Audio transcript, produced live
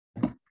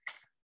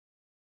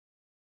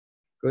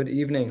Good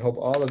evening. Hope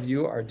all of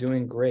you are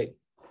doing great.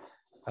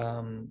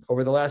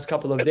 Over the last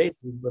couple of days,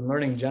 we've been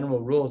learning general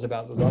rules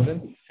about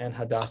Lulavim and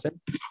Hadassim.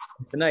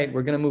 Tonight,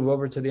 we're going to move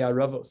over to the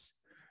Aravos.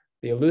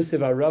 The elusive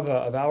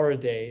Arava of our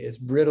day is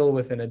brittle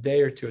within a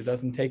day or two. It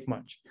doesn't take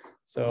much.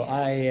 So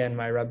I and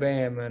my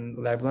Rabbeim, and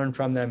what I've learned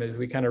from them is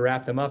we kind of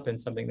wrap them up in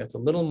something that's a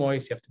little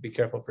moist. You have to be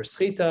careful for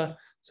schita.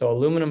 So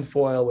aluminum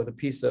foil with a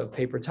piece of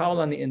paper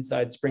towel on the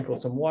inside, sprinkle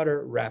some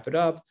water, wrap it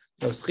up.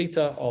 No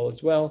schita, all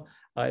is well.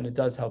 And it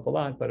does help a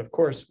lot. But of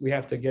course, we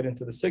have to get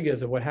into the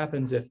sugyas of what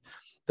happens if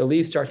the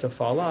leaves start to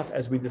fall off,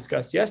 as we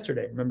discussed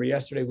yesterday. Remember,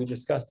 yesterday we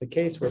discussed a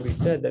case where we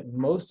said that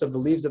most of the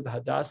leaves of the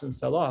hadassim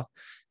fell off,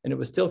 and it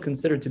was still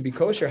considered to be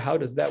kosher. How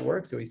does that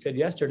work? So we said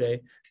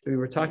yesterday we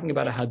were talking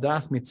about a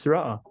hadas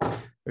mitzra'ah.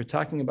 We're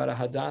talking about a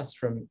hadas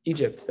from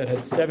Egypt that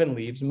had 7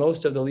 leaves.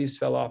 Most of the leaves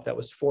fell off. That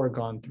was 4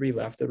 gone, 3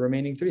 left. The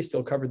remaining 3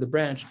 still covered the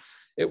branch.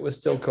 It was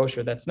still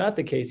kosher. That's not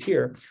the case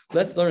here.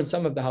 Let's learn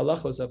some of the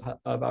halachos of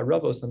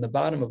Aravos on the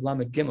bottom of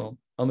Lamed Gimel,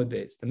 Amud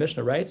Beis. The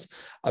Mishnah writes,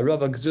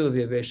 Arava gzula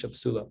v'yavesha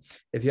psula.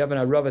 If you have an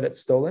Arava that's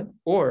stolen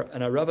or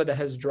an Arava that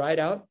has dried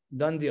out,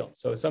 done deal.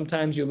 So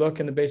sometimes you look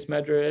in the Beis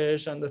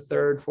Medrash on the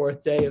 3rd,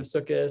 4th day of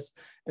Sukkot,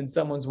 and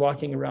someone's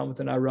walking around with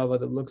an Arava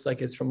that looks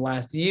like it's from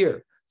last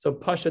year. So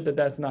pashut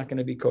that's not going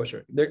to be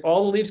kosher.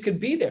 All the leaves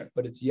could be there,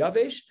 but it's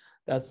yavesh.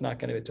 That's not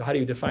going to be. So how do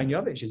you define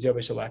yavesh? Is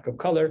yavesh a lack of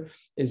color?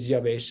 Is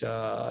yavesh,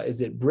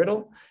 is it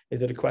brittle?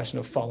 Is it a question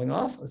of falling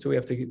off? So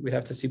we'd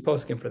have to see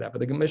poskim for that. But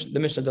the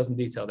Mishnah doesn't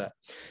detail that.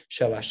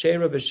 Shel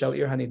ashera v'shel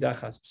ir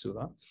hanidachas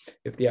psula.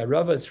 If the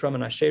arava is from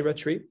an ashera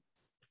tree,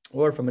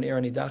 or from an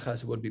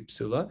iranidachas, it would be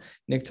psula.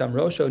 Niktam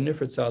rosho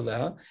nifritza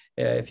aleha.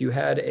 If you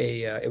had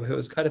if it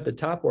was cut at the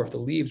top, or if the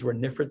leaves were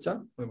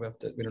nifritza, we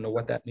don't know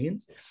what that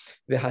means.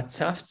 The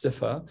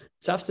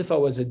tzaftzfa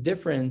was a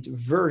different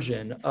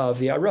version of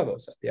the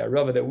aravos. The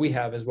arava that we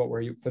have is what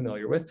we're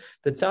familiar with.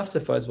 The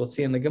tzaftzfa, as we'll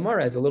see in the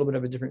Gemara, has a little bit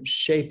of a different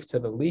shape to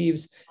the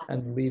leaves,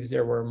 and the leaves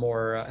there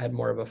were had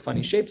more of a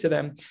funny shape to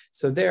them.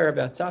 So there,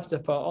 about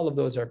tzaftzfa, all of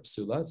those are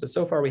psula.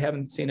 So far we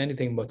haven't seen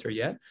anything mutter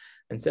yet.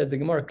 And says the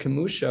Gemara,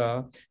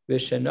 Kemusha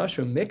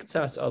v'shenashu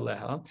miktsas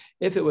aleha.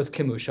 If it was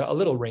kemusha, a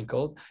little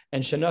wrinkled,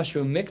 and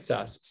shenashu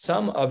miktsas,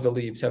 some of the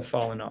leaves have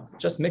fallen off.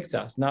 Just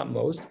miktsas, not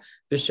most.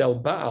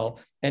 V'shel baal,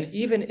 and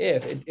even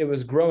if it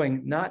was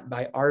growing not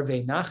by arve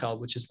nachal,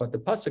 which is what the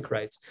pasuk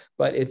writes,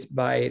 but it's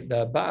by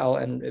the baal,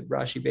 and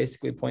Rashi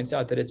basically points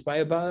out that it's by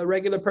a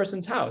regular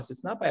person's house.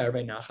 It's not by arve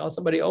nachal.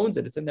 Somebody owns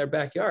it. It's in their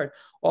backyard.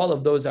 All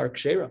of those are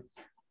kshera.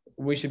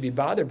 We should be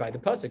bothered by the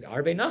pasuk.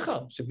 Arve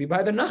nachal should be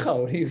by the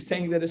nachal. What are you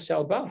saying that it's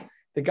shalba?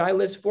 The guy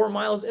lives 4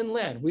 miles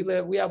inland.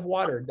 We have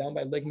water down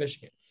by Lake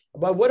Michigan.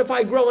 But what if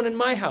I grow it in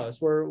my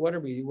house?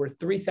 We're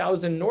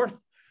 3,000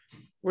 north.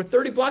 We're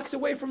 30 blocks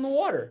away from the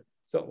water.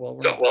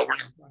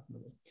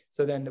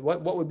 So then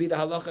what would be the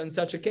halacha in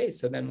such a case?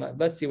 So then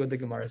let's see what the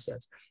Gemara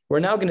says. We're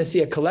now going to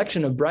see a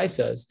collection of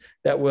brisas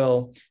that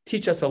will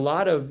teach us a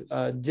lot of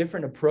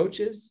different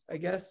approaches, I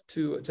guess,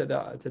 to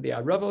the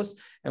Aravos,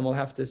 and we'll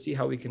have to see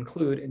how we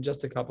conclude in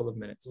just a couple of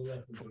minutes.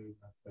 We're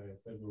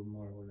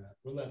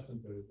less than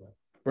 30.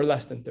 We're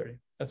less than 30.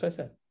 That's what I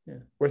said. Yeah,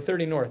 we're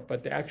 30 north,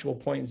 but the actual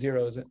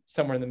 0.0 is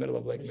somewhere in the middle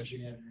of Lake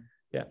Michigan.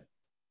 Yeah.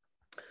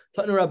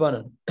 Tanu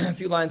Rabbanan, a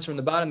few lines from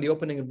the bottom, the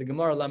opening of the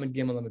Gemara, Lamed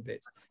Gimel Lamed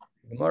Beis.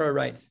 Gemara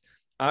writes,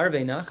 Arve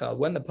Nachal,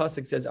 when the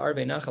pasuk says Arve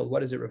Nachal,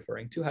 what is it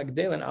referring to?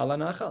 Hagdelen ala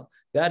Nachal.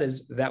 That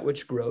is that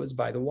which grows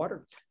by the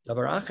water.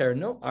 Davar Acher,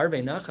 no, Arve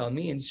Nachal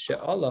means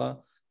she'Allah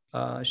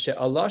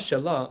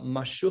Shala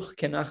Mashuch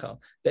Kenachal,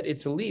 that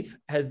its leaf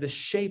has the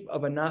shape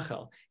of a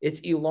nachal.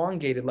 It's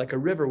elongated like a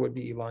river would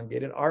be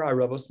elongated. Our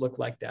Aravos look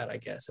like that, I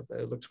guess.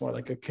 It looks more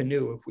like a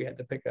canoe if we had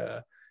to pick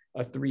an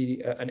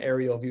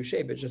aerial view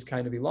shape. It's just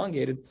kind of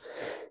elongated.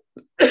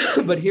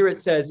 But here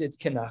it says it's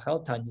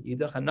kenachal. Tanya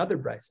idach, another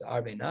brisa.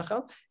 Arve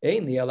nachal.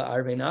 Ein liela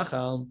arve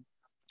nachal.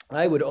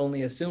 I would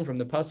only assume from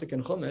the pasuk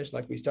in Chumash,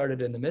 like we started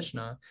in the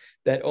Mishnah,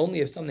 that only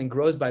if something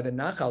grows by the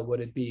nachal would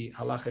it be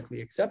halachically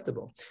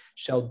acceptable.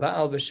 Shel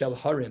baal v'shel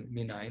harim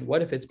minayin.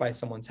 What if it's by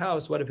someone's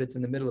house? What if it's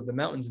in the middle of the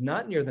mountains,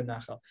 not near the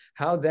nachal?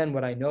 How then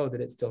would I know that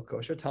it's still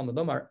kosher? Talmud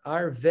Lomar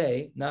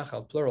arve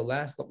nachal, plural,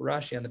 last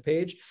Rashi on the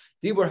page.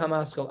 Dibur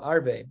hamaschal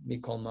arve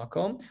mikol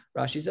makom.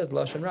 Rashi says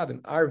lashon rabim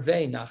arve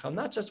nachal,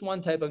 not just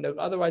one type of.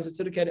 Otherwise, it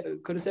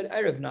could have said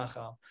erev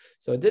nachal.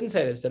 So it didn't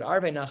say this. It said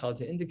arve nachal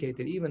to indicate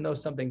that even though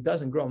something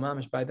doesn't grow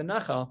mamish by the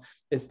nachal,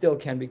 it still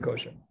can be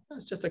kosher.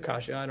 That's just a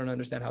kasha. I don't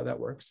understand how that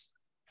works.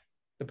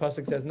 The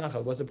pasuk says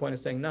nachal. What's the point of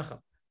saying nachal?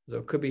 So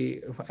it could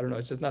be, I don't know,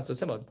 it's just not so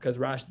simple because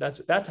Rash,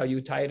 that's how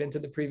you tie it into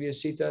the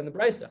previous shita and the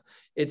brisa.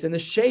 It's in the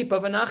shape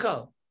of a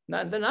nachal. The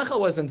nachal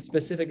wasn't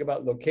specific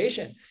about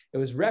location. It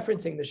was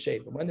referencing the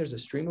shape. And when there's a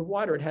stream of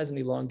water, it has an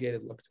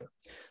elongated look to it.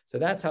 So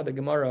that's how the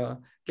Gemara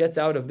gets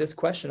out of this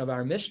question of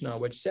our Mishnah,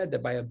 which said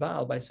that by a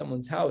baal, by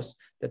someone's house,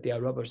 that the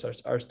Aravos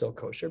are still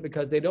kosher,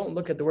 because they don't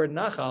look at the word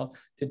nachal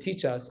to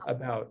teach us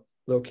about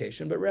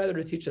location, but rather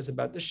to teach us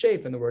about the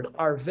shape. And the word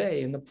arve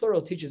in the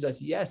plural teaches us,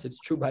 yes, it's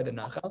true by the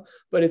nachal,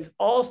 but it's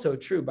also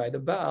true by the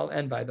baal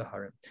and by the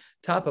harim.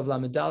 Top of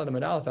Lamed Daled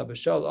Amud Aleph Abba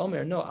Shaul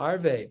Omer, no,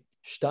 arve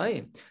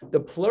Shtayim. The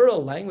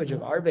plural language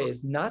of arve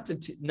is not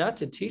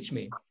to teach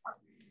me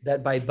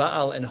that by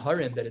Baal and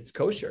Harim that it's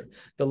kosher.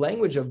 The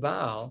language of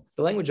Baal,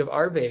 the language of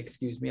Arve,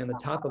 on the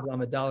top of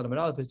Lamadal and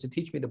Amadal is to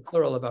teach me the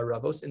plural of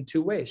Aravos in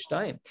two ways.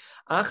 Shtayim,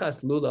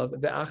 Achas lulav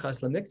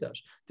ve'achas lemikdash,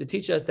 to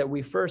teach us that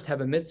we first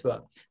have a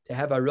mitzvah to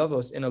have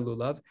Aravos in a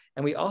lulav,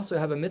 and we also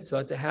have a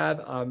mitzvah to have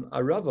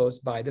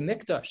Aravos by the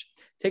mikdash.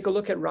 Take a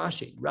look at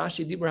Rashi.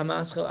 Rashi Dibur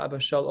HaMaschel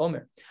Abashal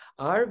Omer.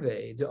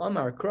 Arve de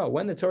Amar Kra.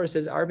 When the Torah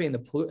says Arve in the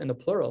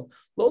plural,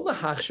 Lo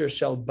lahachshir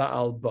shel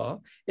Baal ba.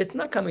 It's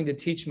not coming to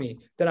teach me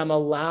that I'm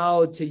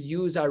allowed to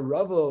use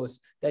Aravos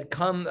that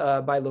come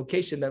by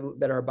location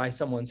that are by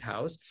someone's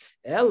house.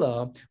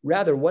 Ella,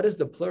 rather, what is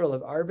the plural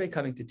of Arve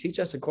coming to teach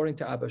us according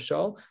to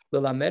Abashal?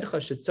 L'lamedcha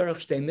shetzarech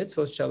shtei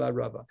mitzvos shel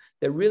Arava.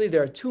 That really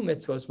there are two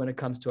mitzvos when it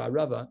comes to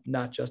Arava,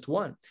 not just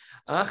one.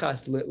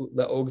 Achas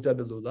le'ogda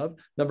belulav.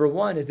 Number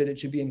one is that it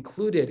should be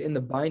included in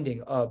the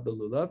binding of the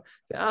lulav.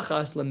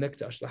 Ve'achas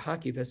le'mikdash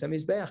l'hakif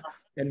hasemizbeach.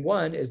 And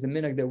one is the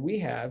minhag that we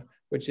have,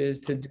 which is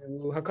to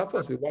do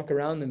hakafos. We walk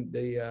around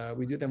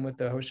we do them with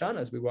the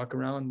hoshanas. We walk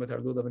around with our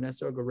lulav and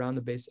esrog around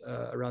the base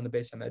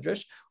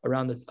hamedrash,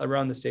 around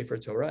the Sefer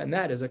Torah, and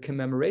that is a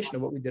commemoration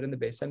of what we did in the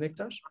Beis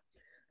Hamikdash.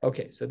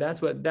 Okay, so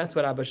that's what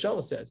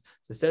Abashal says.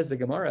 So says the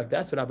Gemara, if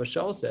that's what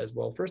Abashal says,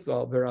 well, first of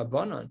all,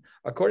 v'Rabbanan,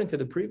 according to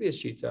the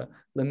previous shita,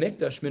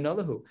 lemikdash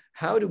minalahu.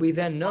 How do we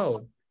then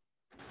know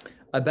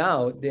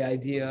about the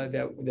idea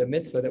that the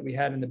mitzvah that we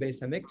had in the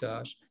Beis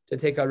Hamikdash to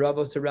take our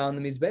ravos around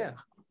the mizbeach?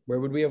 Where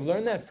would we have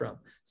learned that from?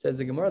 Says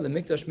the Gemara,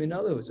 lemikdash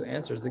minalu. So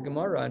answers the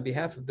Gemara on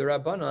behalf of the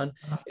Rabbanan,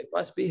 it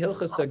must be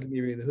hilchas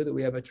sagmiri that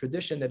we have a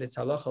tradition that it's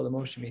halacha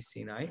l'Moshe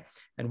Sinai.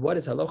 And what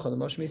is halacha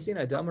l'Moshe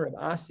Sinai? Damar of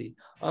Asi,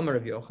 Amar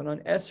of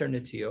Yochanan, Eser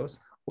netios.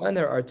 When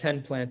there are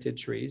 10 planted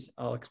trees,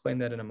 I'll explain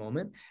that in a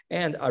moment,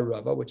 and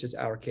Arava, which is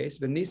our case,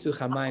 V'nisu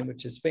Chamayim,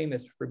 which is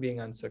famous for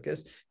being on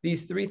Sukkot.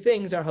 These three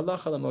things are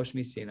halacha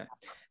l'Moshe Sinai.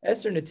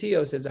 Esther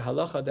Netios is a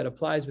halacha that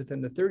applies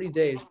within the 30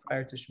 days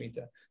prior to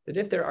Shemitah. That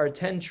if there are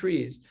 10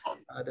 trees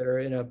that are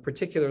in a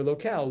particular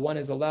locale, one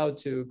is allowed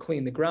to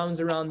clean the grounds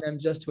around them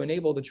just to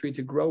enable the tree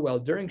to grow well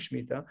during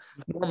Shemitah.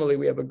 Normally,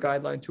 we have a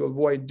guideline to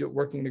avoid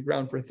working the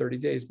ground for 30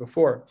 days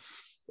before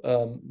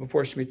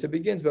Shemitah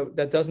begins, but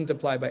that doesn't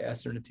apply by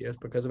Esther Netios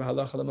because of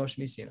halacha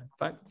l'Moshe Sinai.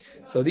 Fine.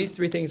 So these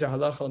three things are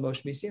halacha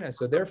l'Moshe Sinai.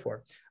 So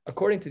therefore,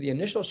 according to the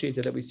initial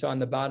shita that we saw in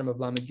the bottom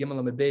of Lamed Gimel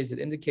Lamed Beis, that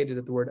indicated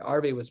that the word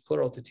arve was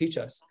plural to teach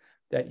us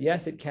that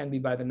yes, it can be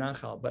by the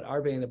nachal, but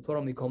arve in the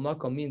plural mikol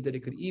makom means that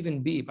it could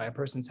even be by a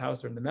person's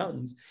house or in the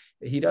mountains.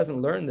 He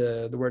doesn't learn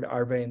the word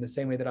arve in the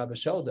same way that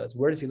Abashal does.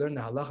 Where does he learn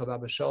the halach of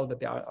Abashal that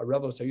the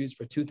aravos are used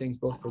for two things,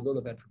 both for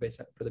lulav and for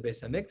the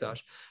Beis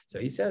Hamikdash? So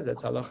he says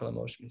that's halacha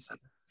l'Moshe Sinai.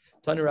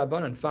 Tanu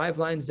Rabbanan, 5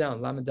 lines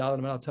down. Lamed Daled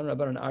Amal. Tanu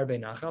Rabbanan Arve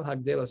Nachal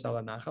Hagdelos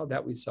Ala Nachal.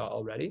 That we saw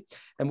already.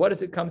 And what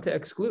does it come to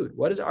exclude?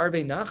 What is Arve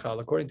Nachal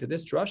according to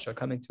this drasha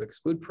coming to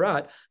exclude?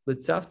 Prat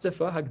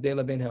Litzafzefa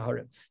Hagdela Ben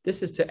Haharim.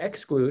 This is to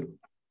exclude,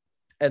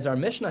 as our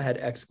Mishnah had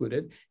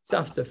excluded,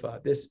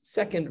 Tzafzefa, this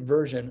second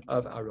version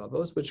of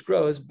Aravos, which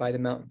grows by the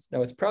mountains.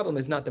 Now, its problem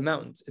is not the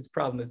mountains. Its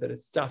problem is that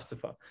it's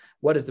Tzafzefa.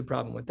 What is the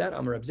problem with that?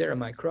 Amar Abzera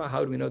Maikra.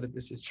 How do we know that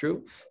this is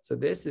true? So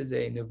this is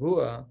a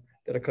nevuah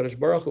that a Kadosh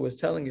Baruch Hu was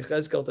telling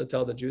Yechezkel to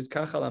tell the Jews,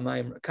 Kach al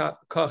mayim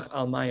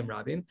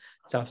rabim,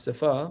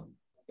 tzafsefa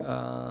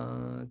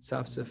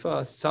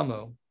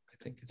samo. I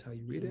think it's how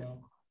you read it.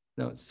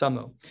 No, it's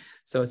samo.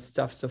 So it's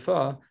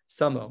tzafsefa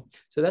samo.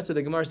 So that's what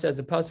the Gemara says.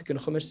 The pasuk in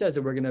Chumash says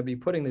that we're going to be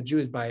putting the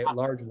Jews by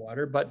large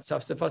water, but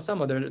tzafsefa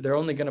samo. They're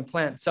only going to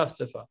plant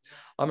tzafsefa.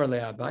 Amar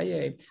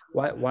le'abaye.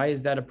 Why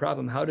is that a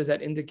problem? How does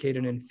that indicate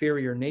an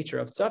inferior nature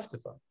of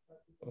tzafsefa?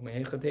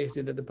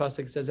 That the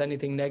pasuk says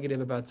anything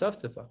negative about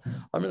tzafzefa.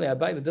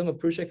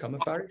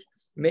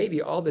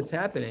 Maybe all that's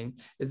happening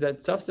is that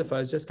tzafzefa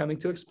is just coming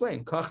to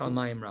explain.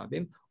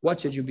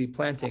 What should you be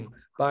planting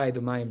by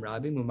the mayim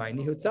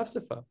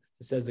rabim?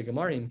 It says the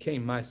Gemara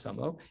came my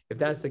samo. If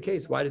that's the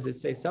case, why does it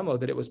say samo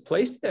that it was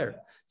placed there?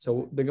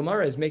 So the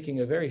Gemara is making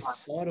a very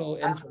subtle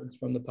inference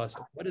from the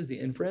pasuk. What is the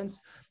inference?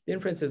 The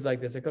inference is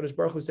like this: HaKadosh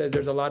Baruch Hu says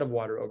there's a lot of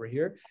water over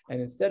here, and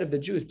instead of the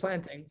Jews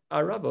planting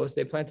aravos,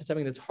 they planted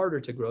something that's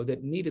harder to grow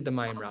that needed the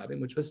mayim rabim,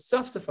 which was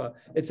tzafzefa.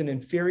 It's an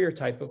inferior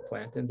type of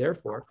plant, and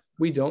therefore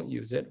we don't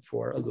use it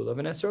for a lulav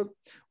and esrog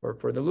or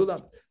for the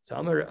lulav. So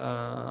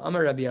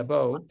Amar Rabbi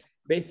Abo.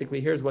 Basically,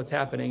 here's what's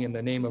happening in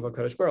the name of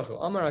HaKadosh Baruch Hu.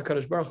 Amar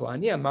HaKadosh Baruch Hu,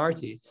 Ani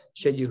amarti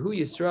sheyehu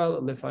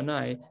Yisrael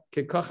lefanai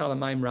kekach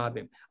alamayim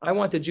rabim. I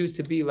want the Jews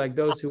to be like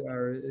those who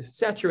are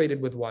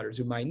saturated with waters.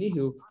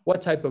 Umaynihu,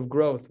 what type of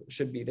growth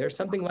should be there?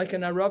 Something like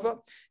an arava.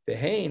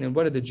 Vehein, and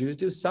what did the Jews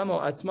do?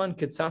 Samo atzman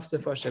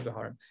ketzafzefa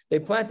shebeharim. They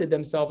planted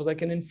themselves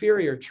like an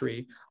inferior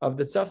tree of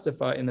the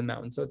tzafzefa in the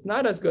mountain. So it's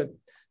not as good.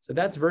 So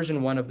that's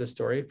version 1 of the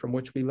story, from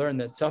which we learn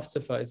that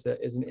tzafzefa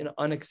is an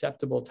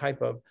unacceptable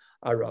type of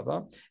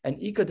arava. And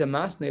ika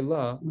demasne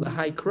la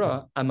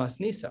lahaikra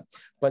amasnisa.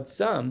 But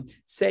some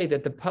say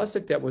that the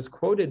pasuk that was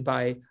quoted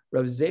by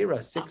Rav Zera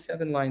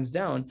 6-7 lines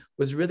down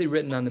was really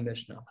written on the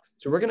Mishnah.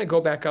 So we're going to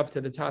go back up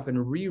to the top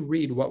and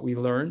reread what we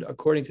learned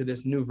according to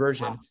this new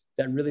version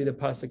that really the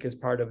pasuk is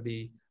part of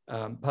the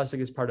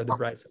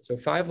brisa. So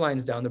 5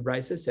 lines down, the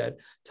brisa said,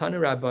 Tanu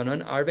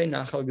Rabbanon Arve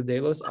Nachal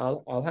Gedelos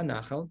al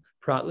Hanachal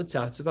Prat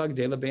L'Tzatzava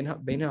Gedela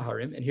Bein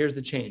Haharim. And here's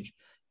the change: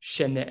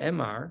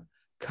 Shene'emar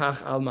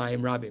Kach Al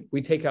Mayim Rabim.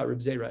 We take out Reb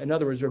Zera. In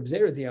other words, Reb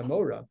Zera the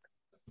Amora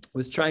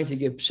was trying to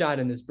give pshat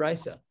in this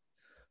brisa,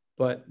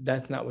 but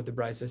that's not what the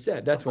brisa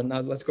said. That's when.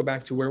 Now let's go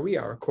back to where we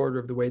are, a quarter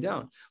of the way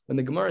down. When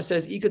the Gemara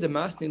says, "Ika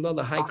demasni lo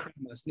lahai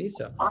kramas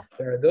nisa,"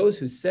 there are those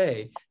who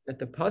say that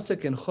the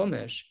pasuk in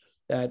Chumash,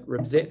 that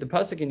the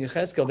pasuk in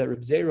Yechezkel that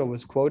Reb Zera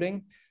was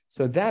quoting,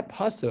 so that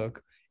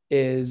pasuk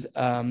is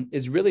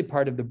really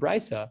part of the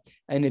brisa,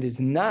 and it is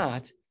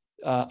not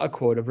a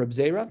quote of Reb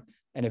Zera.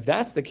 And if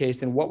that's the case,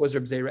 then what was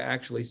Reb Zera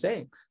actually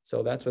saying?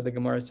 So that's what the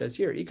Gemara says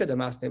here. That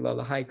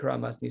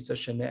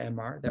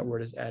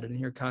word is added in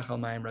here.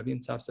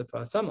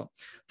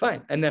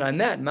 Fine. And then on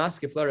that,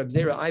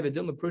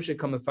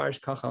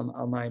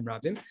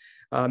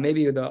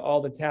 maybe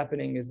all that's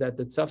happening is that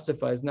the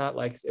tzafzafa is not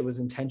like it was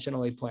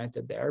intentionally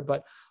planted there,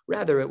 but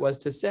rather it was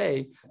to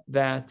say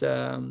that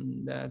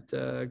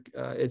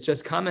it's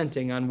just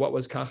commenting on what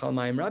was kachal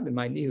mayim rabim,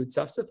 my nihu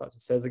tzafzafa. So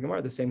says the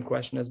Gemara, the same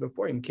question as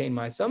before.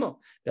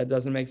 That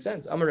doesn't make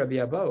sense. Amar Rabbi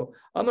Abo,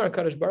 Amar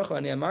Kadosh Baruch Hu,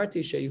 Ani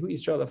Amarti shehu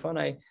Yisrael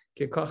lefanai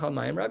kekachal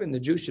mayim rabim. The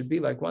Jews should be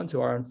like ones who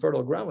are on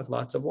fertile ground with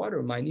lots of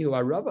water. My nihu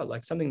arava,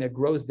 like something that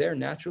grows there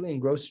naturally and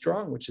grows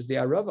strong, which is the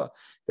arava.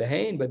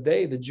 Vehein, but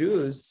they, the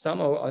Jews,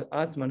 samo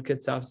atzman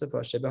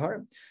ketzafzafa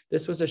shebeharim.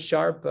 This was a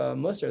sharp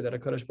musar that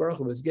HaKadosh Baruch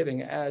Hu was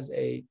giving as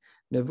a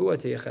nevuah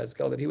to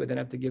Yechezkel that he would then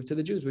have to give to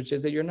the Jews, which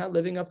is that you're not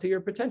living up to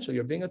your potential.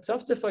 You're being a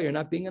tzafzafa, you're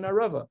not being an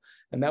arava.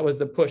 And that was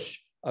the push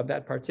of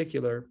that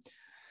particular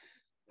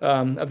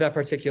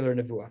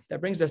nevuah. That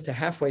brings us to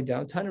halfway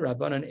down. Tanu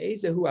Rabbanan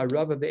ezehu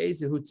arava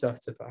ve'ezehu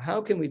tzafzafa. How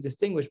can we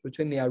distinguish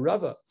between the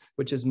arava,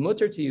 which is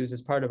mutter to use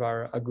as part of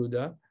our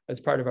aguda, as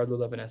part of our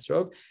lulav and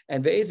esrog,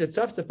 and ve'ezeh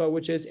tzafzafa,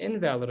 which is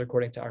invalid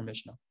according to our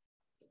Mishnah?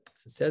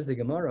 So says the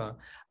Gemara,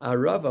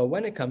 arava,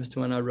 when it comes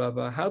to an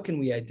arava, how can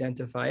we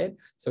identify it?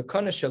 So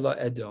kana shala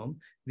edom,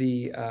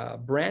 the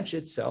branch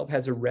itself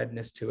has a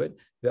redness to it.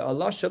 It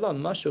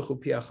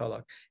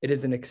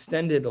is an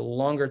extended,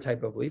 longer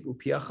type of leaf,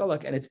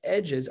 and its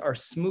edges are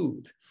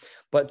smooth.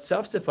 But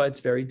tzafzafa,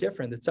 it's very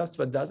different. The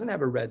tzafzafa doesn't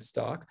have a red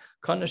stalk.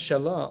 Kana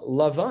shala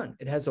lavan,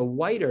 it has a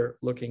whiter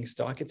looking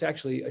stalk. It's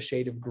actually a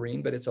shade of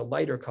green, but it's a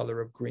lighter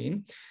color of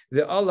green.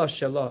 The Allah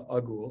shala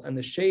agul, and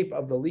the shape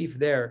of the leaf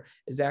there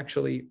is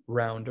actually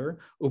rounder.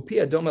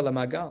 Upia doma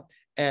lamagal,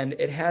 and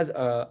it has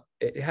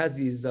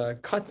these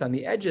cuts on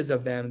the edges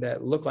of them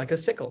that look like a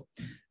sickle.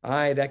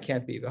 That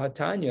can't be.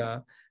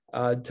 Hatanya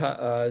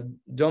doma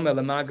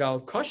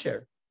lamagal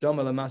kosher.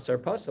 Doma lamasar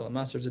pasal.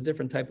 Masar is a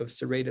different type of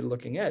serrated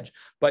looking edge.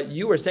 But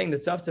you were saying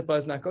that tzafzafa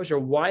is not kosher.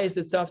 Why is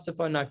the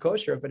tzafzafa not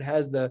kosher if it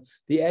has the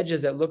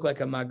edges that look like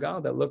a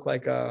magal, that look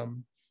like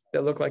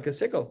a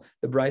sickle?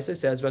 The Brisa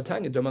says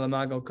vatanya doma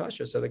lamagal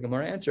kosher. So the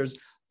Gemara answers,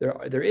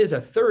 there is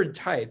a third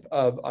type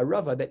of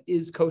arava that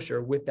is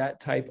kosher with that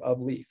type of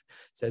leaf.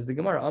 Says the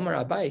Gemara, Amar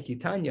Abai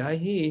kitanya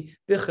hahi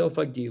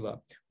b'chilfa gila.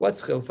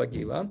 What's chilfa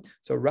gila?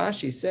 So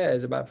Rashi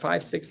says about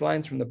 5-6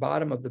 lines from the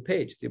bottom of the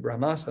page.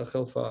 Dibramascha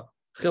chilfa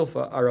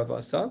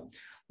aravasa.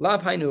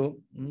 Lav hainu,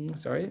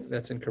 sorry,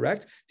 that's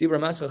incorrect.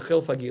 Dibramascha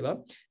chilfa gila.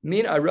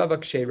 Min arava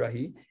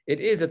ksherahi. It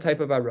is a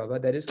type of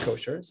arava that is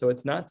kosher, so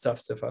it's not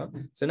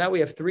tzafzafa. So now we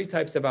have 3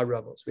 types of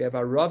aravos. We have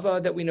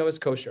arava that we know is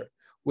kosher.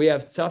 We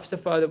have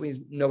tzafzafa that we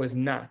know is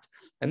not.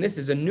 And this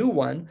is a new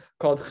one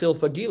called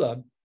chilfa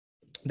gila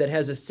that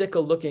has a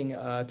sickle-looking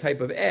type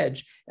of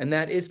edge, and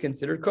that is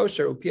considered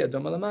kosher. Upia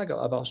doma lamagal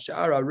aval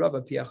sha'ar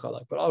arava pia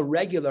chalak. But all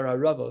regular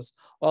aravos,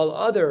 all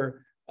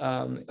other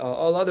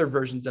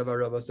versions of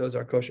aravos, those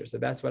are kosher. So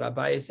that's what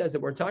Abaye says,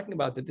 that we're talking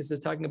about, that this is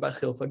talking about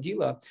chilfa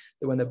gila,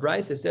 that when the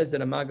Brisa says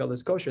that a magal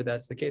is kosher,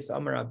 that's the case.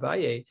 Amar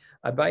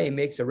Abaye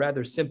makes a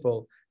rather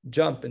simple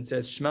jump and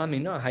says, Shma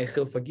mina hay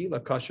chilfa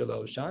gila kosher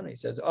lo shana. He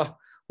says,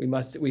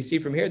 we see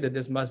from here that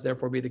this must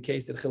therefore be the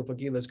case that chilfa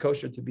gila is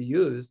kosher to be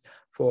used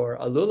for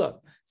a lulav.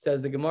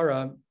 Says the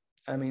Gemara,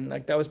 I mean,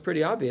 like that was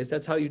pretty obvious.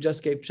 That's how you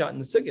just gave pshat in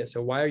the Succah.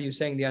 So why are you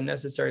saying the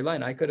unnecessary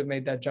line? I could have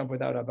made that jump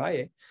without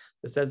Abaye.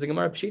 It says the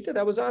Gemara pshita,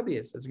 that was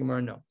obvious. Says the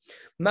Gemara, no.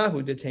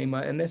 Mahu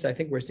detema, and this I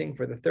think we're seeing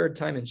for the 3rd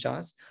time in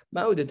Shas.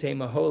 Mahu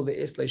detema ho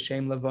leisle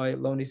shem levay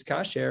lonis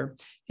kasher.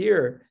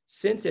 Here,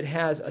 since it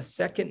has a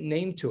second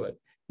name to it,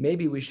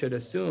 maybe we should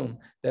assume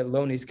that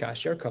lonis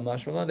kasher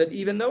kamash, that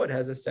even though it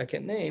has a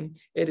second name,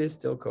 it is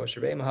still kosher.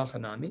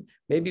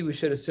 Maybe we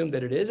should assume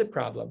that it is a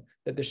problem,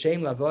 that the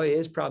shem lavoy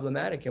is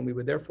problematic, and we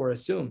would therefore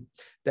assume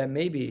that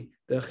maybe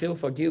the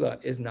chilfa gila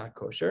is not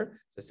kosher.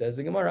 So says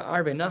the Gemara,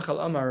 Arve nachal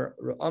amar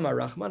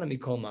rachmana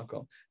mikol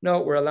makom.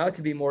 No, we're allowed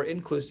to be more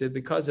inclusive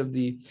because of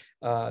the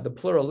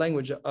plural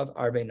language of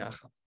Arve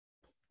nachal.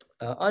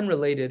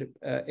 unrelated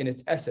in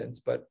its essence,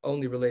 but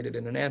only related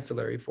in an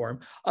ancillary form.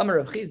 Amar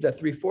Rav Chizda,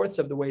 3/4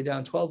 of the way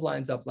down, 12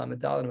 lines up, Lamed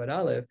Dal and Lamed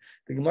Aleph.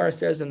 The Gemara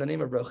says in the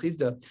name of Rav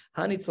Chizda,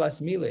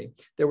 Hanitzlas Mile.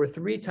 There were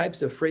 3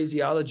 types of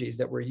phraseologies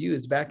that were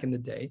used back in the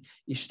day.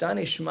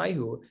 Ishtane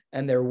Shmaihu,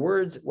 and their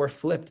words were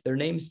flipped. Their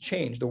names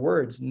changed. The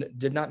words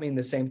did not mean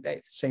the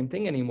same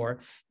thing anymore.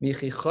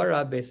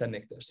 Michichara Beis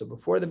HaMikdash. So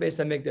before the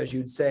Beis HaMikdash,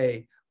 you'd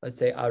say, let's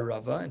say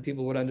Arava, and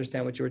people would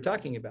understand what you were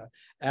talking about.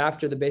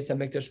 After the Beis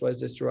HaMikdash was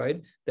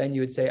destroyed, then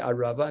you would say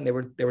Arava, and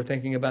they were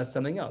thinking about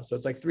something else. So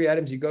it's like 3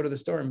 items you go to the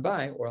store and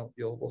buy, or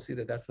we'll see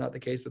that that's not the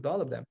case with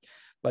all of them,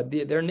 but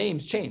their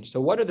names change.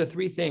 So what are the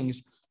 3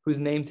 things whose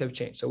names have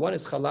changed? So one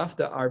is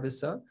Chalafta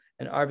Arvisa,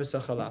 and Arvisa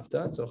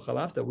Chalafta. So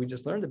Chalafta, we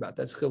just learned about,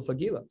 that's Chilfa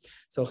Gila.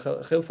 So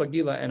Chilfa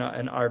Gila and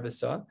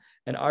Arvisa,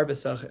 and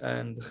Arvisa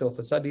and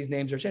Chilfasa, these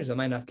names are changed.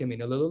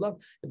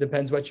 It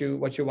depends what you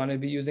want to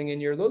be using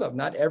in your lulav.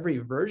 Not every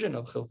version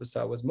of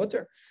Chilfasa was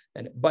mutter,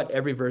 but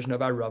every version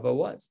of Arava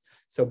was.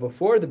 So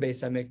before the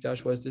Beis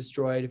HaMikdash was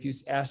destroyed, if you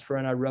asked for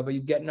an Arava,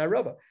 you'd get an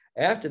Arava.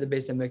 After the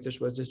Beis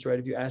HaMikdash was destroyed,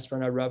 if you asked for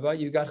an Arava,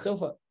 you got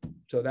Chilfa.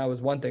 So that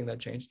was one thing that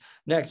changed.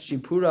 Next,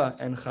 Shipura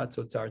and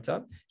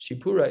Chatzotzarta.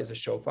 Shipura is a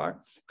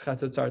shofar.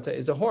 Chatzotzarta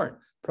is a horn.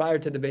 Prior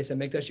to the Beis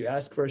HaMikdash, you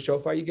ask for a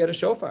shofar, you get a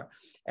shofar.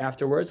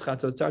 Afterwards,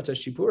 Chatzotzarta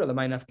Shipura,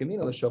 L'may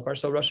nafkamina, the shofar,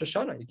 so Rosh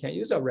Hashanah. You can't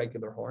use a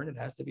regular horn. It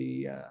has to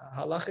be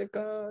halachic.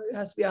 It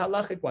has to be a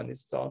halachic one.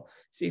 This is all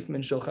Sifim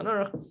and Shulchan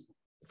Aruch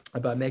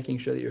about making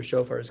sure that your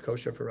shofar is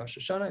kosher for Rosh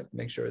Hashanah,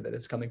 make sure that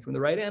it's coming from the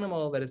right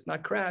animal, that it's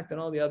not cracked,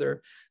 and all the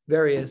other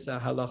various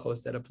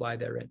halachos that apply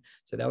therein.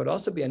 So that would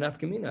also be a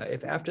nafkamina.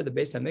 If after the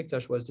Beis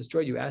HaMikdash was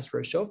destroyed, you asked for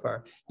a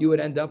shofar, you would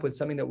end up with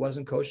something that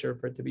wasn't kosher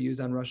for it to be used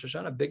on Rosh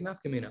Hashanah, big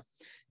nafkamina.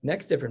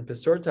 Next difference,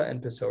 pesorta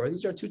and pesora.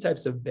 These are 2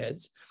 types of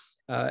beds.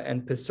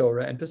 And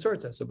pesora and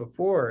pesorta. So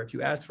before, if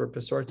you asked for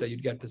pesorta,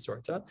 you'd get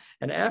pesorta.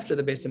 And after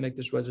the Beis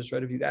HaMikdash was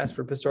destroyed, if you'd asked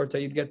for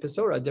pesorta, you'd get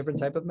pesora, a different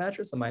type of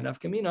mattress.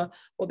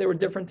 Well, they were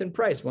different in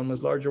price. One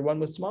was larger, one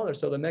was smaller.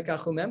 So the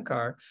mekachu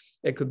memkar,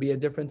 it could be a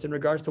difference in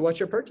regards to what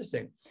you're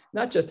purchasing.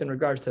 Not just in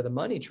regards to the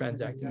money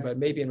transacting, but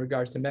maybe in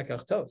regards to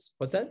mekach tos.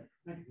 What's that?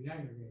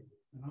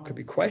 Could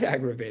be quite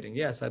aggravating.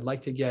 Yes, I'd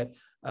like to get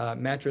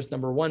mattress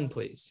number 1,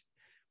 please.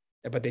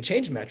 But they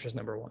changed mattress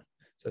number 1.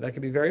 So that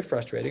could be very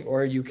frustrating.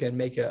 Or you can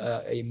make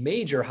a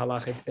major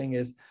halachic thing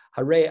is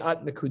harei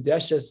at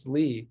mekudeshes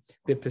li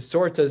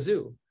b'pesorta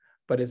zu,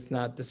 but it's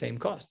not the same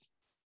cost.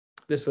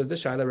 This was the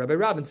shaila Rabbi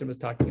Robinson was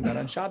talking about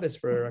on Shabbos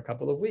for a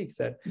couple of weeks,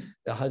 that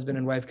the husband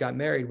and wife got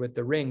married with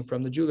the ring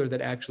from the jeweler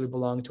that actually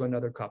belonged to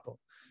another couple.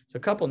 So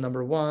couple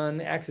number 1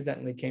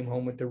 accidentally came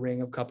home with the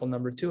ring of couple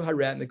number 2,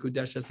 harei at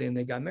mekudeshes li, and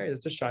they got married.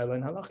 That's a shaila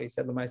in halacha. He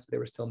said l'maisa they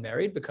were still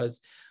married because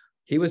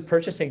he was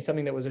purchasing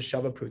something that was a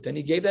shava pruta, and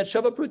he gave that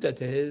shava pruta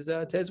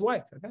to his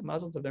wife. Okay,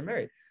 mazel tov, they're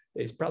married.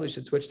 They probably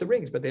should switch the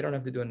rings, but they don't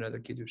have to do another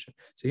kiddusha.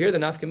 So here, the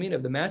nafkamina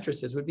of the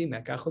mattresses would be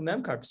mekachu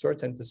memkar.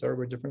 Pesorta and pesor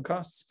were different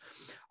costs.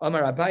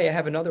 Amar Abaye, I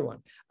have another one.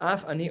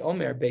 Af ani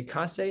omer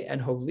bekase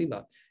and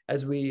hovlila.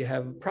 As we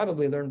have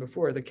probably learned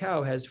before, the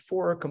cow has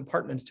 4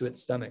 compartments to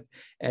its stomach,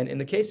 and in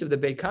the case of the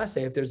bekase,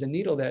 if there's a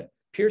needle that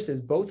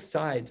pierces both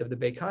sides of the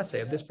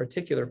bekase, of this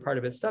particular part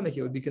of its stomach,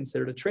 it would be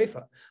considered a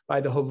treifa. By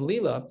the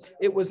hovlila,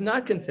 it was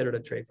not considered a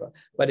treifa.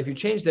 But if you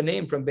change the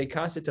name from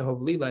bekase to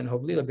hovlila and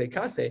hovlila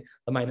bekase,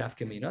 lamay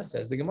nafkamina,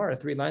 says the Gemara,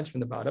 3 lines from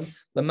the bottom,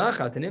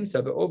 lamachat and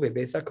imsa be'ove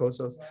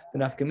besakosos. The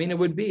nafkamina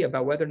would be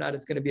about whether or not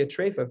it's going to be a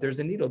treifa if there's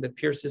a needle that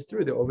pierces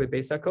through the ove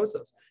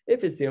besakosos.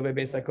 If it's the ove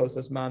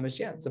besakosos mamish,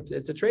 yeah, it's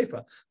a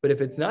treifa. But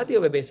if it's not the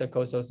ove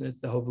besakosos and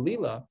it's the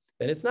hovlila,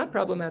 then it's not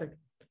problematic.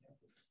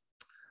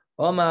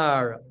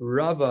 Omar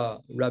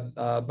Rava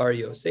Bar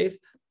Yosef,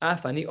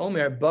 Afani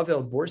Omer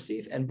Bavel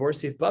Borsif and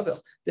Borsif Bavel.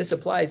 This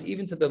applies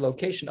even to the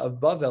location of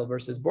Bavel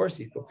versus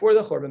Borsif. Before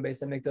the Chorban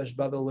Beis HaMikdash,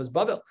 Bavel was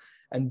Bavel,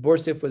 and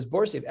Borsif was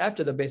Borsif.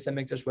 After the Beis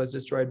HaMikdash was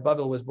destroyed,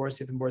 Bavel was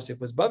Borsif and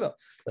Borsif was Bavel.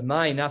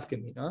 L'may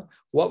nafkamina.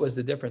 What was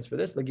the difference for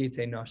this?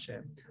 Lagite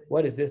Nashem.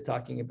 What is this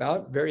talking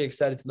about? Very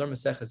excited to learn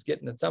Maseches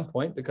Gittin at some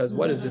point, because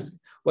what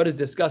is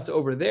discussed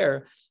over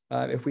there?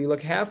 If we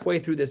look halfway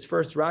through this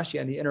first Rashi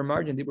on the inner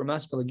margin,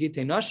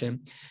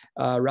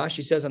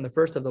 Rashi says on the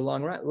first of the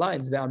long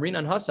lines,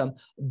 Ve'amrinan Hasam,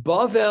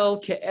 Bavel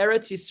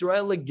ke'eretz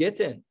Yisrael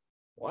legitin.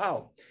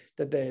 Wow,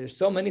 that there's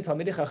so many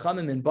Talmidei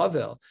Chachamim in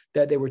Bavel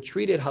that they were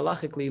treated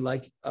halachically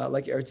like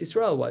Eretz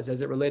Yisrael was,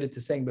 as it related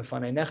to saying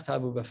B'fanai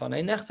nechtav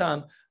u'B'fanai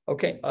nechtam.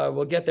 Okay,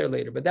 we'll get there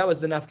later. But that was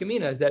the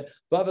nafkamina, is that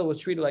Bavel was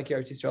treated like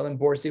Eretz Yisrael and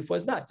Borsif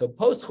was not. So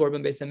post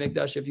Chorban Beis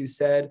HaMikdash, if you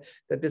said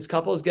that this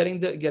couple is getting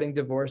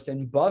divorced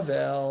in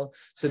Bavel,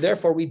 so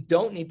therefore we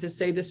don't need to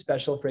say this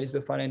special phrase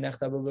B'fanai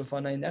nechtav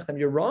u'B'fanai nechtam.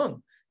 You're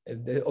wrong.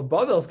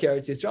 Bavel's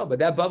Eretz Yisrael, but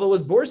that Bavel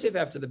was Borsif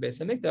after the Beis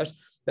HaMikdash.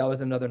 That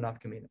was another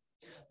nafkamina.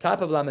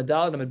 Top of Lamed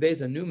Daled Lamed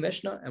Beis, a new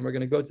Mishnah, and we're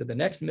going to go to the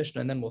next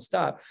Mishnah and then we'll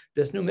stop.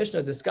 This new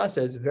Mishnah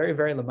discusses very,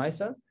 very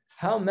lemaisa,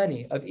 how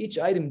many of each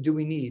item do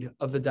we need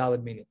of the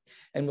Daled meaning?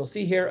 And we'll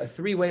see here a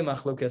 3-way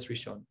machlokes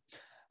rishon.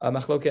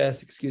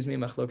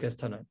 Machlokes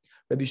Tanan.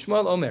 Rabbi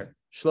Shmuel Omer,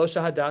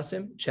 Shlosha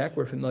hadasim, check,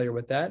 we're familiar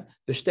with that.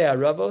 V'shtei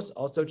aravos,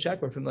 also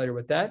check, we're familiar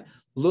with that.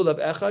 Lulav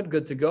echad,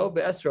 good to go.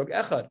 Ve'esrog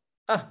echad.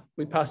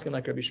 We paskin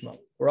like Rabbi Shmuel.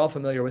 We're all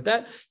familiar with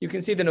that. You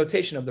can see the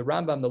notation of the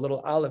Rambam, the little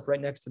aleph right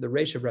next to the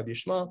resh of Rabbi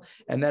Shmuel,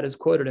 and that is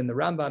quoted in the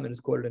Rambam and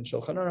is quoted in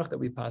Shulchan Aruch that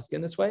we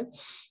paskin this way.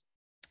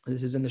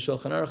 This is in the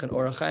Shulchan Aruch and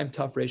Orach Chaim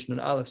Taf Reish Nun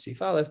Aleph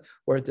Sif Aleph,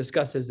 where it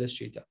discusses this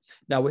shita.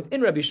 Now,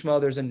 within Rabbi Shmuel,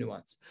 there's a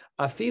nuance.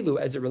 Afilu,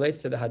 as it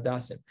relates to the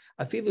hadassim,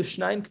 afilu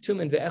shnaim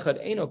ktumin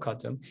ve'echad eino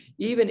katum,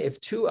 even if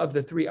two of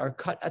the three are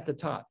cut at the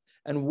top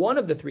and one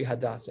of the three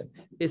hadassim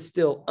is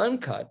still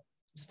uncut,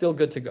 still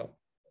good to go.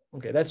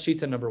 Okay, that's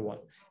shita number one,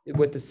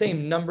 with the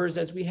same numbers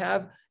as we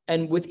have,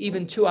 and with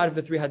even two out of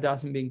the three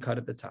hadassim being cut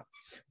at the top.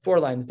 4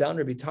 lines down,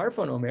 Rabbi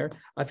Tarfon Omer,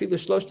 afilu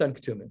shloshtan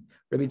ktumin.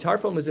 Rabbi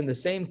Tarfon was in the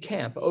same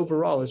camp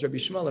overall as Rabbi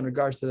Shmuel in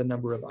regards to the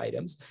number of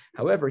items.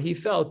 However, he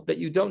felt that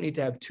you don't need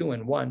to have 2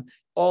 and 1.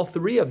 All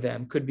 3 of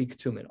them could be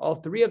ktumin. All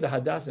 3 of the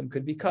hadassim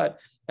could be cut,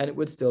 and it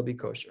would still be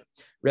kosher.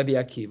 Rabbi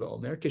Akiva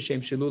Omer,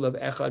 kishem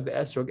shilulav echad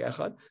ve'esrog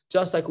echad.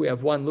 Just like we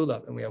have 1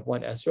 lulav and we have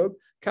 1 esrog,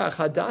 kach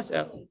hadas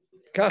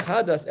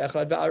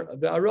echad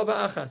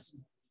ve'arova achas.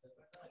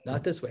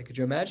 Not this way. Could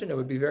you imagine? It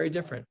would be very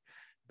different.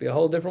 It'd be a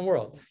whole different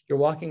world. You're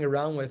walking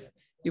around with,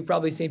 you've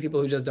probably seen people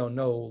who just don't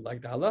know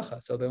like the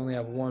halacha. So they only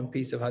have 1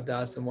 piece of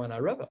hadas and 1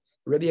 arava.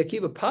 Rabbi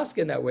Akiva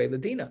paskin that way,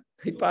 Ladina.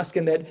 He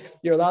paskin that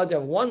you're allowed to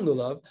have 1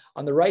 lulav.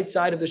 On the right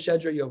side of the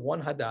shedra, you have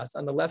 1 hadas.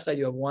 On the left side,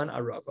 you have 1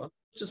 arava.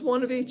 Just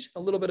 1 of each, a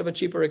little bit of a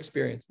cheaper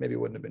experience. Maybe it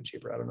wouldn't have been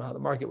cheaper. I don't know how the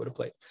market would have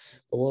played.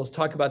 But we'll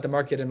talk about the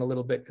market in a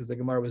little bit because the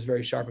Gemara was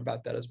very sharp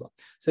about that as well.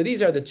 So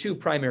these are the 2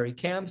 primary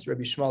camps,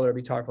 Rabbi Shmuel, Rabbi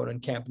Tarfon in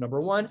camp number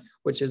 1,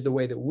 which is the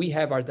way that we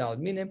have our Daled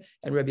Minim,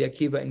 and Rabbi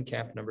Akiva in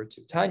camp number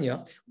 2.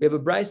 Tanya, we have a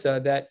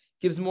brisa that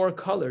gives more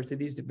color to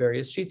these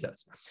various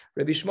shitas.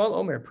 Rabbi Shmuel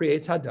Omer,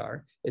 pre-Eitz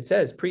Hadar, it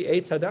says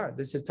pre-Eitz Hadar.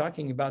 This is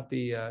talking about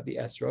the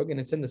esrog, and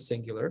it's in the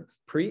singular,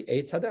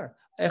 pre-Eitz Hadar.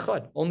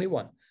 Echad, only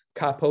 1.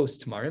 Kapos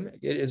tamarim.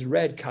 It is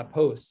read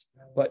kapos,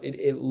 but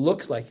it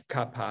looks like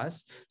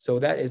kapas. So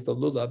that is the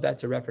lulav.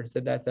 That's a reference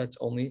to that. That's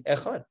only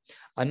echad.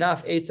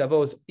 Anaf eitz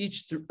avos.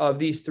 Each of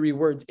these 3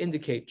 words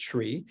indicate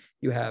tree.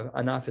 You have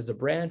anaf is a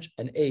branch,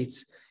 and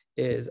eitz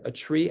is a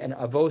tree, and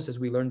avos, as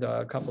we learned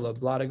a couple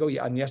of blot ago,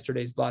 on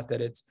yesterday's blot, that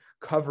it's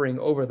covering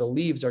over, the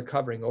leaves are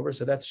covering over.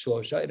 So that's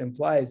shlosha. It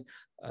implies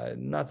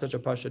not such a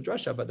pasha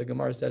drasha, but the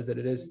Gemara says that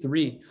it is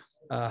 3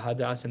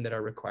 hadassim that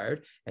are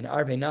required, and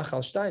arve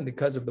nachal shtaim,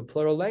 because of the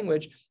plural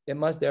language, it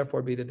must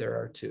therefore be that there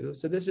are 2.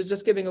 So this is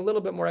just giving a little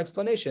bit more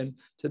explanation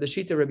to the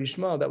shita Rabbi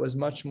Shmuel that was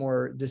much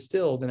more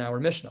distilled in our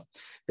Mishnah.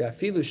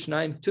 Ve'afilu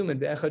shnaim ktumin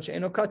ve'echad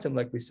she'eno katum,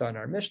 like we saw in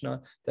our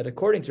Mishnah, that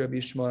according to Rabbi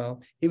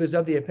Shmuel, he was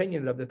of the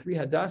opinion that of the 3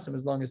 hadassim,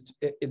 as long as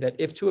that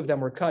if 2 of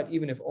them were cut,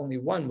 even if only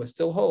 1 was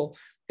still whole,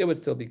 it would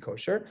still be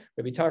kosher.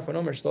 Rabbi Tarfon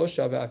Omer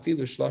shlosha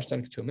ve'afilu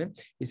shloshtan ktumin.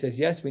 He says,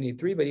 yes, we need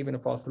 3, but even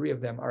if all 3 of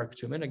them are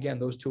ktumin, again,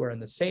 those 2 are in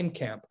the same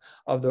camp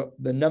of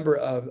the number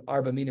of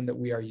arba minim that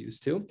we are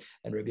used to.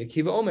 And Rabbi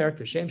Akiva Omer,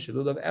 kashem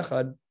shilulav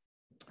echad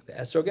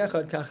ve'esrog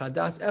echad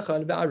kachadas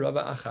echad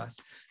ve'arava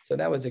achas. So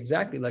that was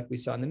exactly like we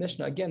saw in the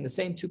Mishnah. Again, the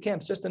same 2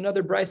 camps, just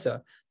another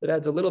brisa that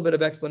adds a little bit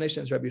of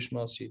explanation as Rabbi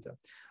Shmuel's shita.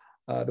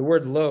 The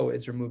word lo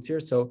is removed here.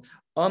 So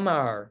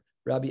Amar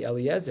Rabbi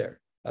Eliezer.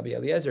 Rabbi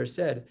Eliezer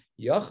said,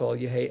 Yachol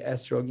yehei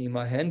esrog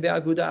imahen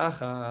ve'aguda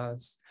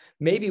achas.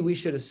 Maybe we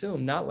should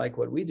assume not like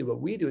what we do.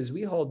 What we do is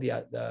we hold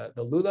the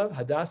lulav,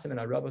 hadassim, and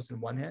aravos in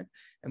one hand,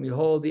 and we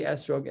hold the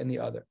esrog in the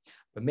other.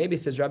 But maybe,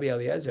 says Rabbi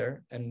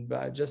Eliezer, and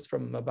just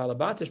from a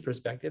balabatish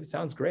perspective,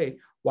 sounds great.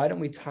 Why don't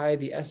we tie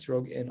the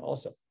esrog in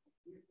also?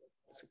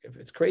 If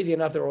it's crazy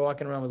enough that we're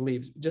walking around with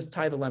leaves, just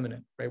tie the lemon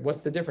in, right?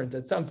 What's the difference?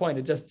 At some point,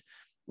 it just,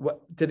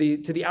 to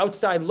the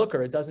outside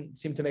looker, it doesn't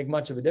seem to make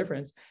much of a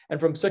difference. And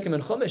from Sukkah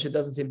and Chumash, it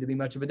doesn't seem to be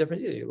much of a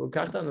difference either.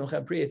 Grab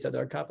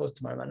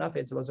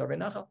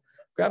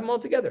them all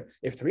together.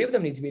 If 3 of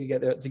them need to be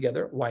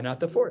together, why not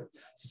the 4th?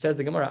 So says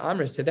the Gemara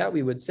Amris, to that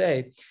we would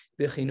say,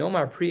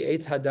 B'chinomar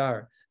pri-eitz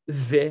hadar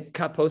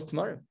ve'kapos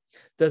tamarim.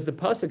 Does the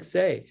pasuk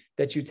say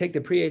that you take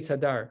the pri-eitz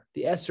hadar,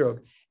 the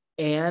esrog,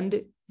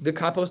 and the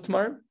kapos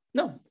tamarim?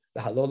 No.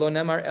 The halolo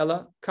nemar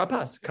ella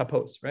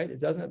kapos, right? It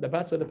doesn't.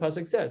 That's what the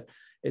pasuk says.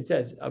 It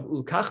says,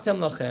 "Ulkachtem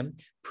lachem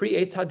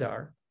pri-eitz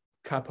hadar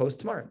kapos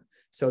tamarim."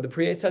 So the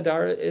pri-eitz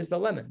hadar is the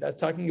lemon. That's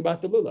talking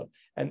about the lulav,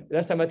 and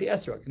that's talking about the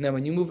esrog. And then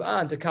when you move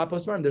on to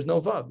kapos tamarim, there's no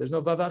vav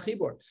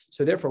achibor.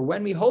 So therefore,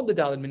 when we hold the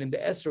daled minim, the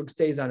esrog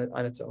stays on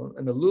its own,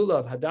 and the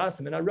lulav,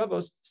 hadassim, and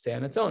aravos stay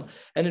on its own.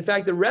 And in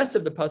fact, the rest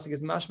of the pasuk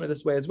is mashma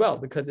this way as well,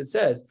 because it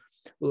says,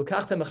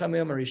 "Ulkachtem lachem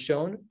yom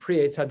harishon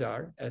pri-eitz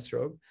hadar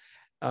esrog."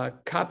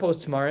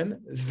 Kapos tamarim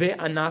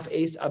ve'anaf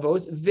eis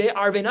avos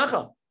ve'arve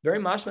nachal. Very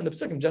mashma in the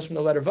pasukim, just from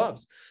the letter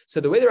vavs.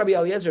 So the way that Rabbi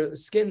Eliezer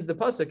skins the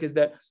pasuk is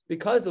that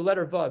because the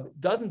letter vav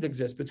doesn't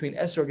exist between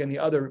esrog and the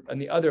other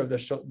of the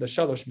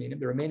shalosh minim,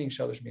 the remaining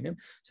shalosh minim,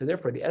 so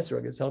therefore the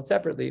esrog is held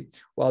separately,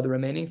 while the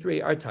remaining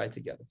 3 are tied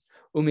together.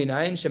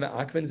 Uminayin shema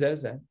akvin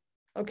zeh.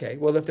 Okay,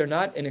 well, if they're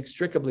not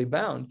inextricably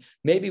bound,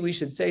 maybe we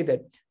should say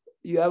that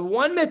you have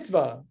 1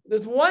 mitzvah.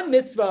 There's 1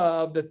 mitzvah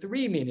of the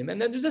 3 minim, and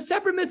then there's a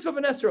separate mitzvah of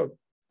an esrog.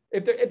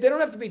 If they don't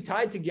have to be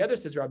tied together,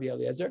 says Rabbi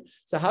Eliezer,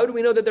 so how do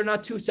we know that they're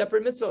not two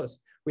separate mitzvos?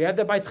 We have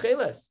that by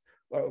tcheles.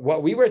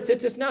 What we wear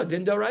tzitzis now,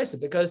 din doraisa,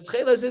 because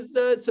tcheles is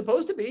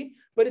supposed to be,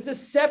 but it's a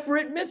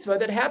separate mitzvah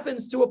that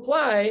happens to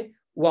apply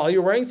while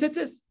you're wearing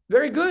tzitzis.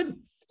 Very good.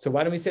 So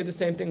why don't we say the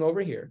same thing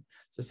over here?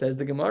 So says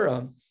the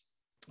Gemara.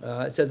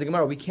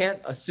 We can't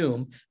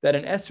assume that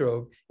an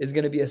esrog is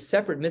going to be a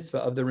separate mitzvah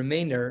of the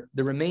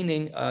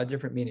remaining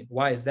different meaning.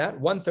 Why is that?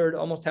 1/3,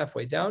 almost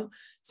halfway down,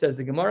 says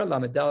the Gemara,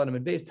 Lamed Daled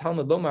Amud Beis,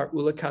 Talmud Lomar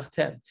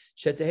Ulekachtem,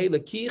 Shetehei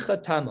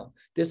Lekicha Tama.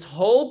 This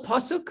whole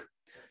pasuk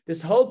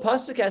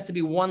has to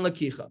be one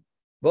lekicha.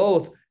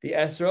 Both the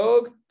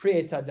esrog,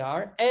 Pri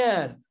Tzadar,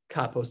 and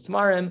Kapos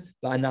Tmarim,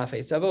 Va'anafei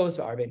Savos,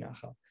 Va'arvei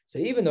Nachal. So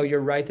even though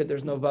you're right that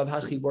there's no vav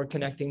hachibor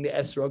connecting the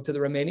esrog to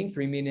the remaining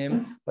 3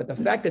 minim, but the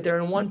fact that they're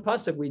in one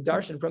pasuk, we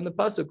darshan from the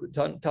pasuk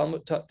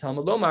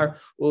Talmud Lomar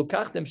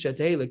ulkachtem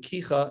shetei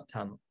lekicha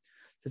tama.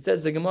 So it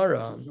says the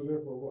Gemara.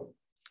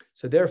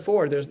 So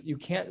therefore, you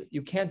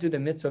can't do the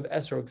mitzvah of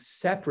esrog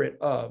separate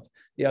of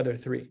the other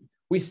 3.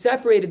 We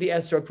separated the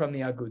esrog from the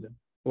aguda.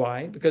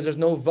 Why? Because there's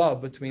no vav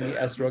between the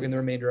esrog and the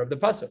remainder of the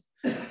pasuk.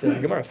 Says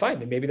the Gemara. Fine,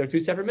 then maybe they're 2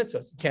 separate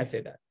mitzvahs. You can't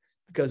say that.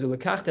 Because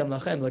ulakachtem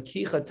lachem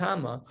lakicha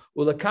tama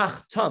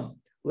ulakach tam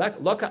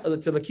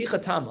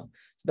lakicha tama.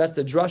 So that's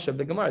the drush of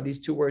the Gemara. These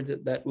 2 words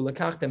that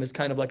ulakachtem is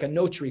kind of like a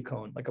notary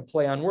cone, like a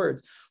play on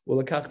words.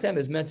 Ulakachtem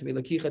is meant to be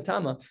lakicha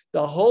tama.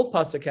 The whole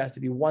pasuk has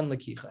to be one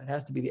lakicha. It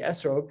has to be the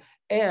esrog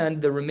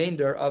and the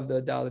remainder of the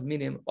daled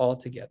minim all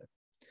together.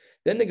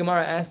 Then the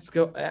Gemara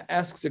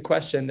asks a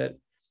question that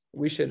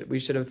we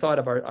should have thought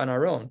of on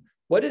our own.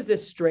 What is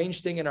this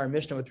strange thing in our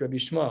Mishnah with Rabbi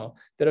Shmuel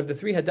that of the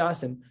 3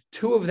 hadassim,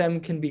 2 of them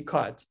can be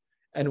cut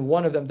and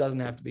 1 of them doesn't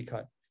have to be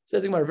cut?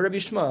 Says Rabbi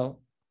Shmuel,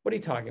 what are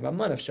you talking about?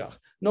 Manavshach.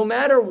 No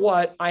matter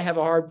what, I have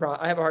a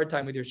hard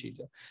time with your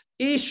shita.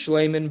 Ish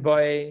shleiman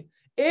by.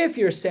 If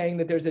you're saying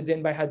that there's a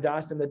din by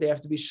hadassim that they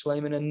have to be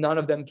shleiman and none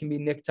of them can be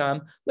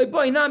niktam, like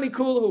by nami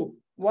kulhu.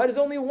 Why does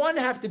only 1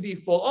 have to be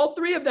full? All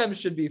 3 of them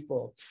should be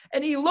full.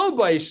 And ilo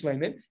by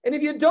shleiman. And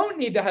if you don't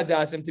need the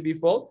hadassim to be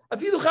full,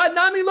 afilu chad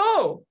nami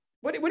lo.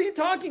 What are you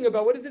talking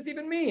about? What does this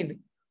even mean?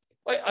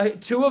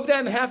 2 of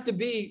them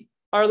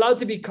are allowed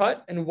to be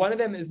cut, and 1 of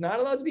them is not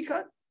allowed to be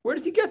cut? Where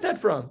does he get that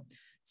from?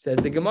 Says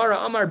the Gemara,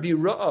 Amar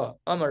Bira'a,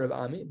 Amar Rav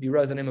Ami.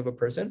 Bira'a is the name of a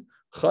person.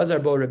 Chazar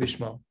bo Rabbi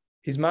Shmuel.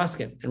 He's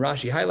maskin, and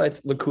Rashi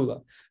highlights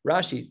Lakula.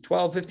 Rashi,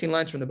 12, 15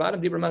 lines from the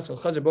bottom. Dibra Maskal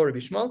Chazar bo Rabbi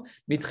Shmuel.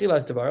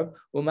 Mitchilas Devarav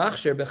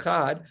Umachsher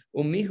Bechad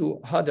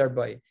Umihu Hadar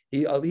Bay.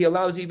 He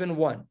allows even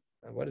 1.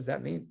 What does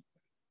that mean?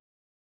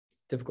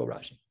 Typical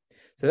Rashi.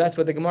 So that's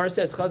what the Gemara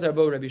says. Chazar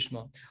bo Rabbi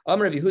Shmuel.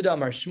 Amar Rabbi Yehuda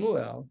Amar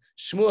Shmuel.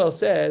 Shmuel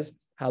says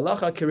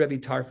halacha ki Rabbi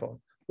Tarfon.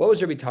 What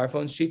was Rabbi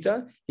Tarfon's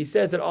shita? He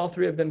says that all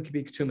 3 of them can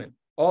be ktumin.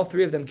 All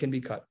 3 of them can be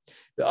cut.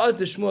 The Az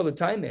de Shmuel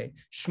l'taime.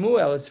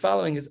 Shmuel is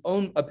following his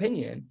own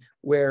opinion,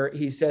 where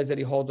he says that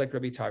he holds like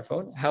Rabbi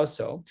Tarfon. How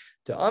so?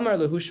 To Amar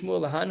lehu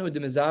Shmuel lahanhu de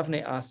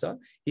mezavne asa.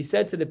 He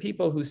said to the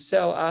people who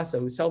sell asa,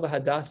 who sell the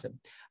hadassim,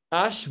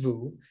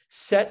 ashvu,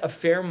 set a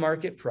fair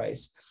market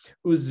price,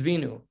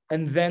 uzvinu,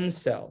 and then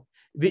sell.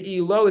 The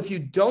ilo, if you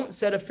don't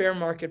set a fair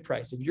market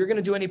price, if you're going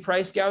to do any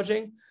price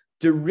gouging,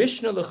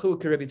 derishna lechu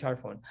ki Rabbi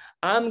Tarfon.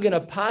 I'm going to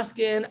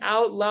paskin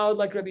out loud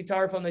like Rabbi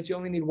Tarfon that you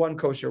only need 1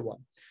 kosher one.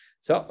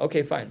 So,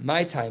 okay, fine.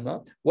 My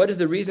taima. What is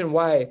the reason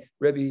why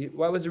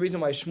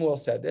Shmuel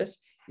said this?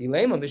 If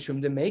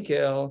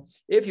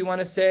you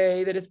want to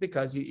say that it's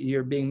because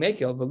you're being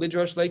mekel, the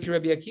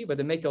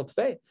mekel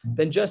tfei,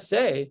 then just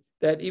say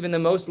that even the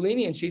most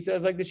lenient shita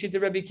is like the shita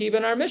Rabbi Akiva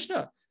in our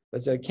Mishnah.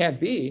 But so it can't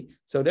be.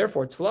 So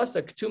therefore,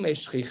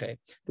 the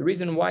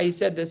reason why he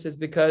said this is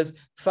because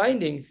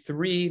finding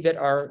 3 that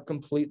are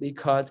completely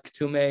cut,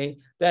 ktume,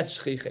 that's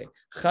shchiche.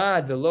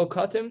 Chad velo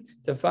katim,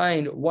 to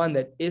find 1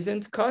 that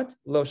isn't cut,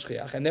 lo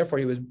shchiach. And therefore,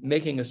 he was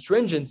making a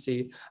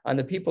stringency on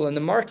the people in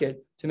the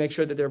market to make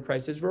sure that their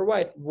prices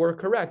were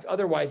correct.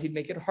 Otherwise, he'd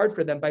make it hard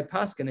for them by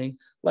paskening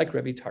like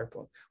Rabbi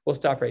Tarfon. We'll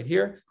stop right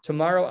here.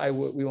 Tomorrow,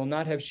 we will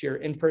not have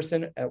shiur in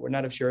person. We're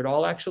not have shiur at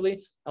all,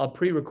 actually. I'll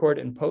pre-record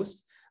and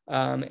post.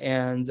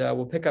 And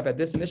we'll pick up at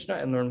this Mishnah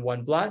and learn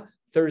 1 blot.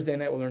 Thursday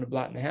night, we'll learn a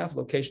blot and a half.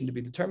 Location to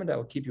be determined. I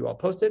will keep you all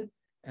posted,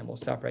 and we'll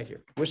stop right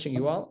here. Wishing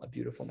you all a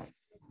beautiful night.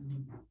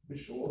 The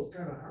shul is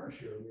kind of harsh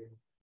here.